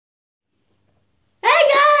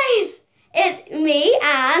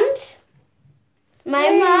My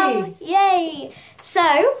mum, yay!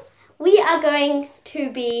 So, we are going to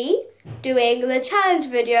be doing the challenge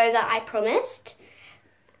video that I promised.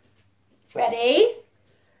 Ready?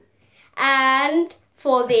 And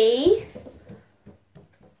for the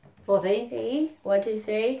 1, 2, 3, 1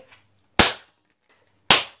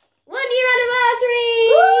 year anniversary!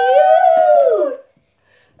 Woo!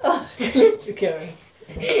 Oh, let's go.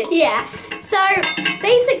 Yeah. So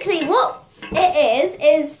basically, what it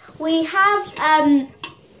is we have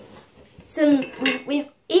we've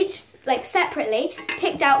each like separately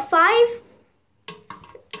picked out 5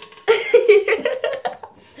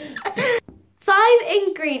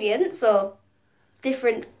 ingredients or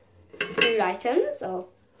different food items, or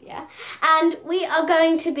yeah, and we are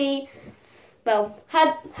going to be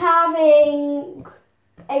having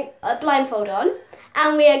a blindfold on,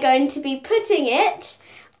 and we are going to be putting it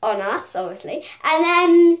on us, obviously, and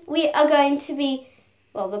then we are going to be,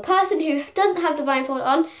 the person who doesn't have the blindfold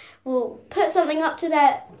on will put something up to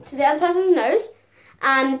the other person's nose,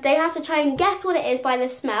 and they have to try and guess what it is by the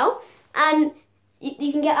smell, and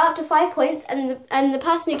you can get up to 5 points, and the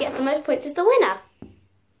person who gets the most points is the winner.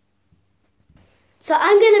 So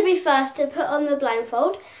I'm going to be first to put on the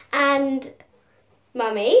blindfold, and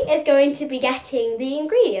Mummy is going to be getting the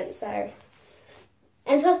ingredients. So,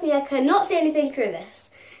 and trust me, I cannot see anything through this.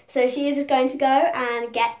 So she is just going to go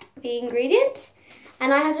and get the ingredient,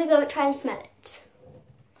 and I have to go try and smell it.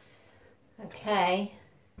 Okay.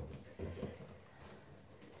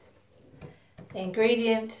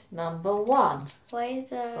 Ingredient number 1. What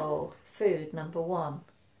is it? Oh, food number 1.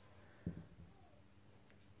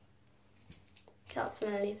 Can't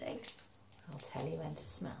smell anything. I'll tell you when to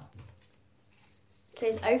smell. So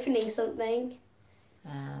it's opening something.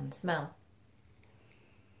 And smell.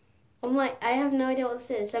 I have no idea what this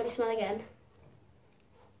is. Let me smell again.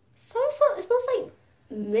 It smells like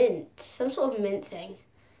mint. Some sort of mint thing.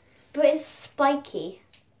 But it's spiky.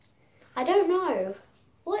 I don't know.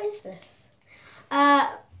 What is this?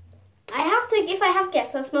 If I have to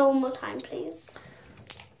guess, let's smell one more time, please.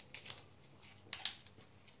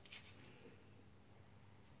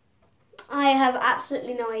 I have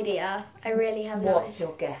absolutely no idea. I really have no idea. What's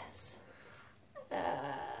your guess?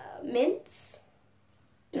 Mints?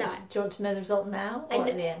 No. Do you want to know the result now or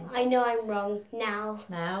at the end? I know I'm wrong. Now.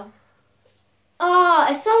 Now? Oh,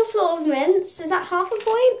 it's some sort of mints. Is that half a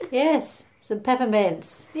point? Yes. Some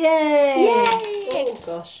peppermints. Yay! Yay! Oh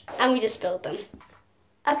gosh. And we just spilled them.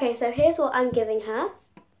 Okay, so here's what I'm giving her.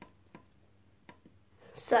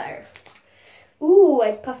 So, ooh,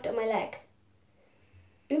 I puffed up my leg.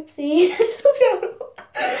 Oopsie.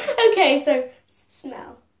 Okay, so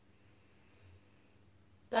smell.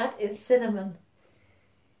 That is cinnamon.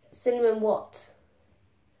 Cinnamon what?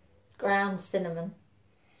 Ground cinnamon.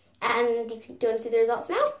 And do you want to see the results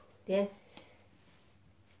now? Yes.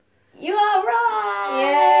 You are right!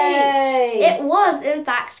 Yay! It was, in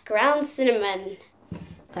fact, ground cinnamon.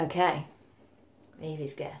 Okay.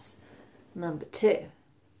 Evie's guess. Number 2.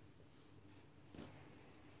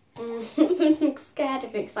 I'm scared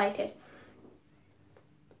and excited.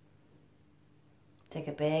 Take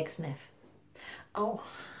a big sniff. Oh.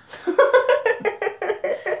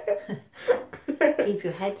 Keep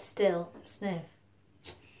your head still. Sniff.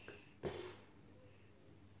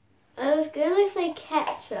 I was going to say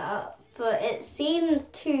ketchup, but it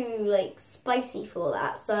seemed too, spicy for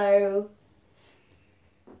that, so...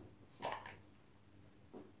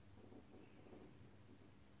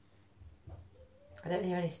 I don't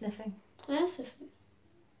hear any sniffing. Yes.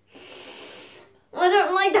 I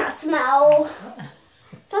don't like that smell.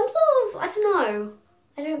 Some sort of, I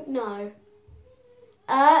don't know.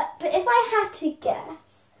 But if I had to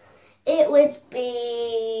guess, it would be...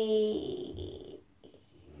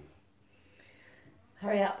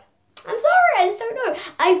 Hurry up. I'm sorry, I just don't know.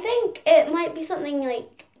 I think it might be something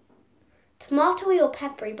like tomatoey or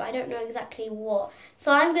peppery, but I don't know exactly what.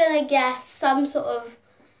 So I'm going to guess some sort of,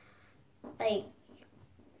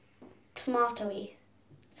 tomatoey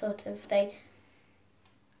sort of thing.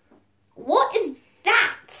 What is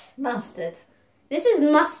that? Mustard. This is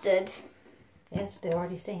mustard. Yes, they're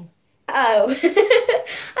already seen. Oh.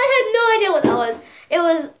 I had no idea what that was. It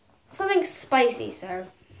was something spicy, so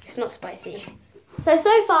it's not spicy. So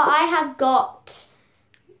far I have got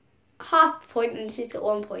half a point and she's got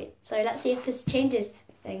 1 point. So let's see if this changes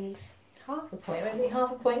things. Half a point? Maybe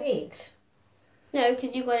half a point each? No,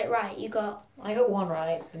 because you got it right. I got 1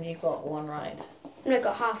 right and you got 1 right. No, I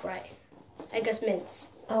got half right. I guess mince.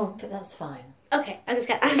 Oh, but that's fine. Okay, I'm just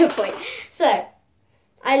going to add a point. So,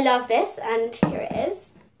 I love this, and here it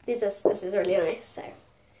is. This is really nice. So,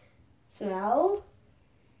 smell,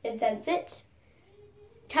 incense it.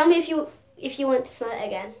 Tell me if you if you want to smell it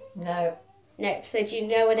again. No. No. So do you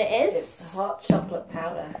know what it is? It's hot chocolate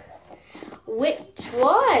powder. Which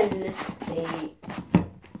one? The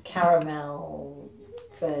caramel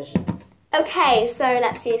version. Okay, so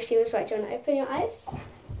let's see if she was right. Do you want to open your eyes?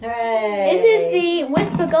 Hooray! This is the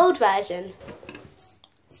Whisper Gold version.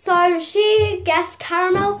 So she guessed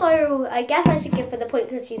caramel, so I guess I should give her the point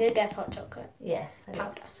because she did guess hot chocolate Yes.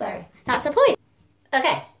 powder. So that's a point.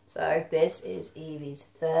 Okay, so this is Evie's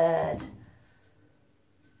third.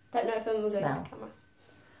 Don't know if I'm going to Smell. the camera.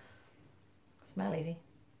 Smell, Evie.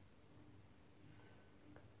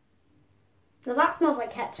 Now that smells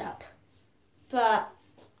like ketchup, but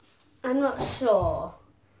I'm not sure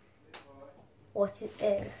what it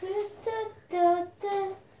is.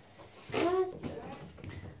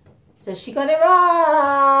 So she got it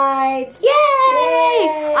right! Yay!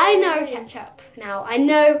 Yay! I know ketchup now. I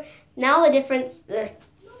know now the difference. The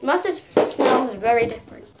mustard smells very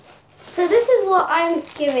different. So this is what I'm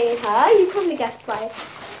giving her. You probably guessed by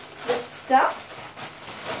the stuff,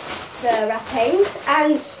 the wrapping,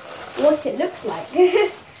 and what it looks like.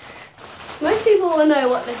 Most people will know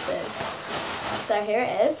what this is. So here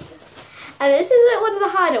it is. And this is one of the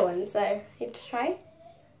harder ones, so you have to try.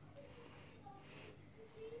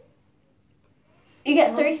 You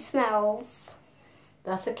get 3 smells.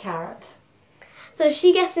 That's a carrot. So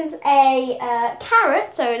she guesses a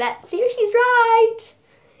carrot, so let's see if she's right.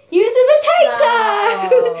 Use a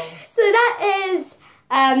potato! Wow. So that is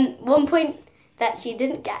 1 point that she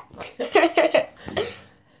didn't get.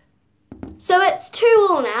 So it's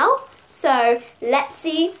 2-2 now. So let's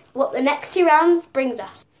see what the next 2 rounds brings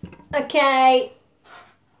us. Okay.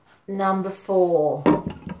 Number 4. I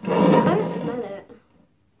kind of smell it.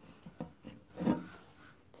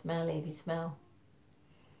 Smell, Evie, smell.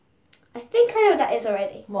 I think I know what that is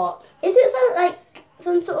already. What? Is it something like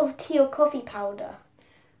some sort of tea or coffee powder?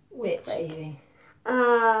 Which, Evie?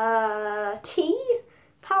 Tea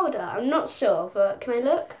powder. I'm not sure, but can I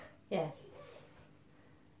look? Yes.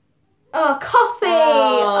 Oh, coffee!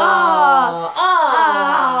 Oh.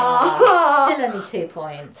 Oh. Still only 2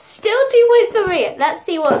 points. Still 2 points for me. Let's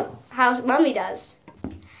see how Mummy does.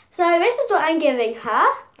 So this is what I'm giving her.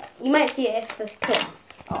 You might see it if the clip's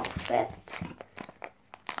off it.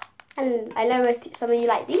 And I know some of you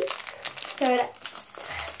like these. So let's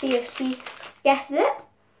see if she guesses it.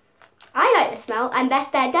 I like the smell, and there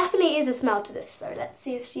definitely is a smell to this. So let's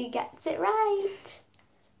see if she gets it right.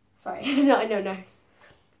 Sorry, it's not in your nose.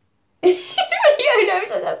 Your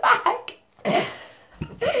nose at the back.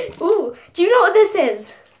 Ooh, do you know what this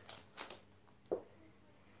is?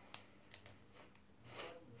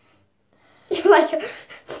 You're like.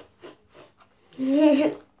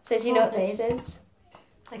 So do you know what this is?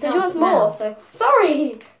 So she wants more. So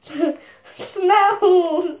sorry.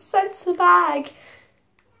 Smell. Sense the bag.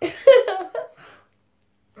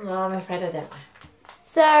 No, I'm afraid I don't know.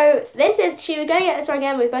 So this is, she was going to get this wrong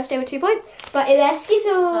again, we both stayed with 2 points, but they're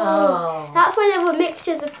Skittles. Oh. That's why there were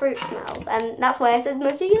mixtures of fruit smells, and that's why I said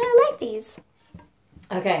most of you don't like these.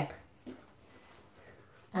 Okay.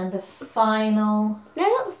 And the final. No,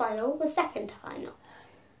 not the final, the second to final.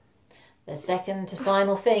 The second to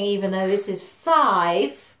final thing, even though this is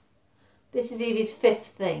 5, this is Evie's 5th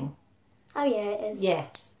thing. Oh yeah, it is.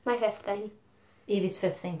 Yes. My 5th thing. Evie's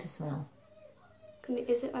 5th thing to smell.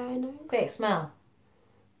 Is it where I know? Quick, smell.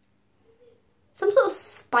 Some sort of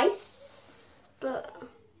spice, but...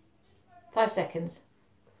 5 seconds.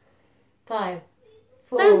 5,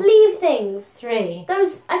 4, Those leaf things. 3,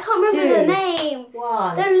 Those, I can't remember 2, the name.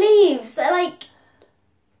 1. They're leaves. They're like,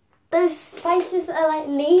 those spices that are like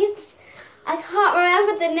leaves. I can't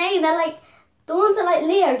remember the name. They're like, the ones that like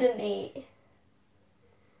Leo didn't eat.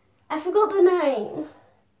 I forgot the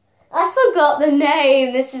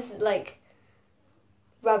name. This is like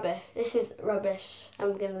rubbish. This is rubbish.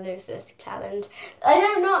 I'm gonna lose this challenge. I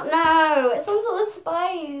do not know. It's some sort of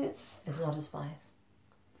spice. It's not a spice.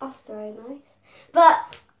 That's very nice.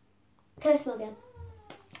 But can I smell again?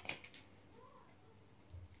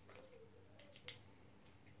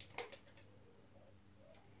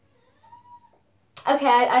 Okay,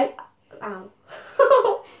 I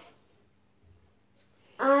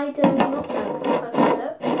do not know. Can I smell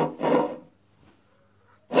it?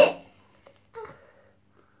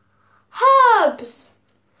 Herbs.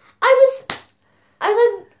 I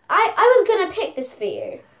was gonna pick this for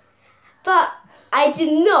you, but I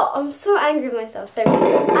did not. I'm so angry with myself. So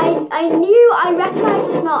I recognised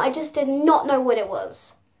the smell. I just did not know what it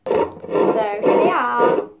was. So here we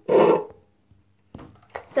are.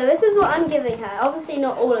 So this is what I'm giving her. Obviously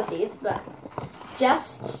not all of these, but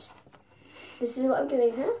just this is what I'm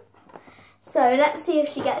giving her. So let's see if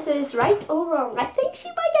she gets this right or wrong. I think she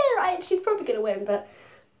might get it right. She's probably going to win, but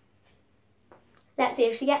let's see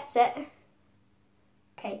if she gets it.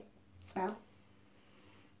 Okay, smell.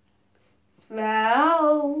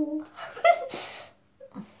 Smell.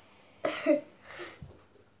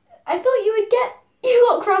 I thought you would get, you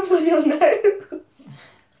got crumbs on your nose.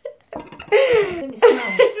 Let me smell.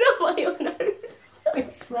 It's not on your nose. Let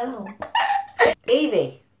me smell.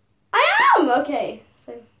 Evie. I am! Okay,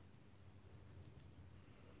 so.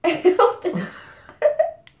 She's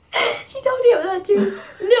holding it with her two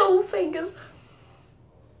little fingers.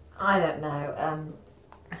 I don't know.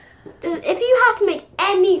 Just, if you had to make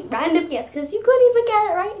any random guess, because you could even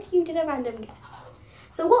get it right if you did a random guess.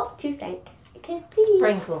 So what do you think it could be?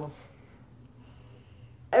 Sprinkles.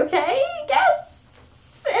 Okay, guess.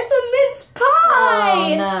 It's a mince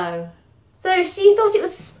pie. Oh no. So she thought it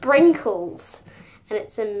was sprinkles, and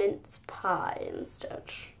it's a mince pie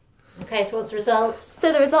instead. Okay, so what's the results?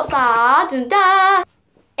 So the results are, dun, dun,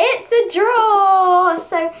 it's a draw.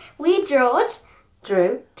 So we drew.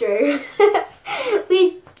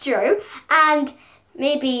 We drew, and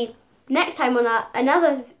maybe next time on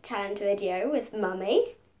another challenge video with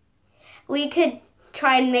Mummy, we could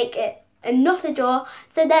try and make it not a draw,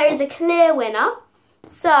 so there is a clear winner.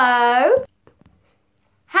 So,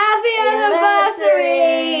 happy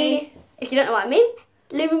anniversary! If you don't know what I mean,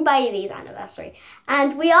 Living by Evie's anniversary.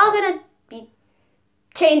 And we are going to be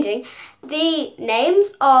changing the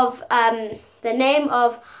names of the name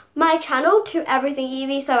of my channel to Everything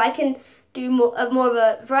Evie, so I can do more of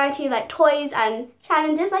a variety, like toys and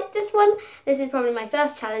challenges like this one. This is probably my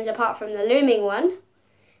first challenge apart from the looming one,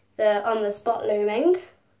 the on the spot looming.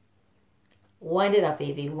 Wind it up,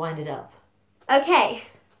 Evie, wind it up. Okay.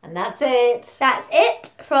 And that's it. That's it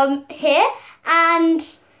from here, and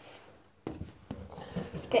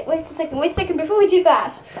okay, wait a second before we do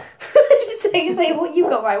that. Just say what you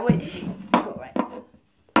got right, what you got right.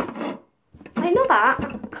 I know that.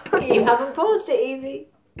 You haven't paused it, Evie.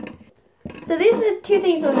 So these are two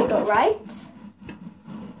things that we got right.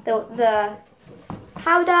 The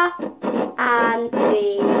powder and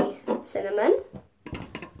the cinnamon.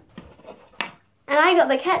 And I got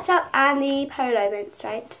the ketchup and the polo mints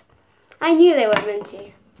right. I knew they were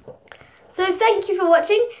minty. So thank you for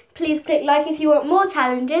watching. Please click like if you want more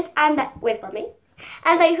challenges and with Mummy.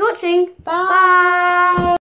 And thanks for watching. Bye. Bye.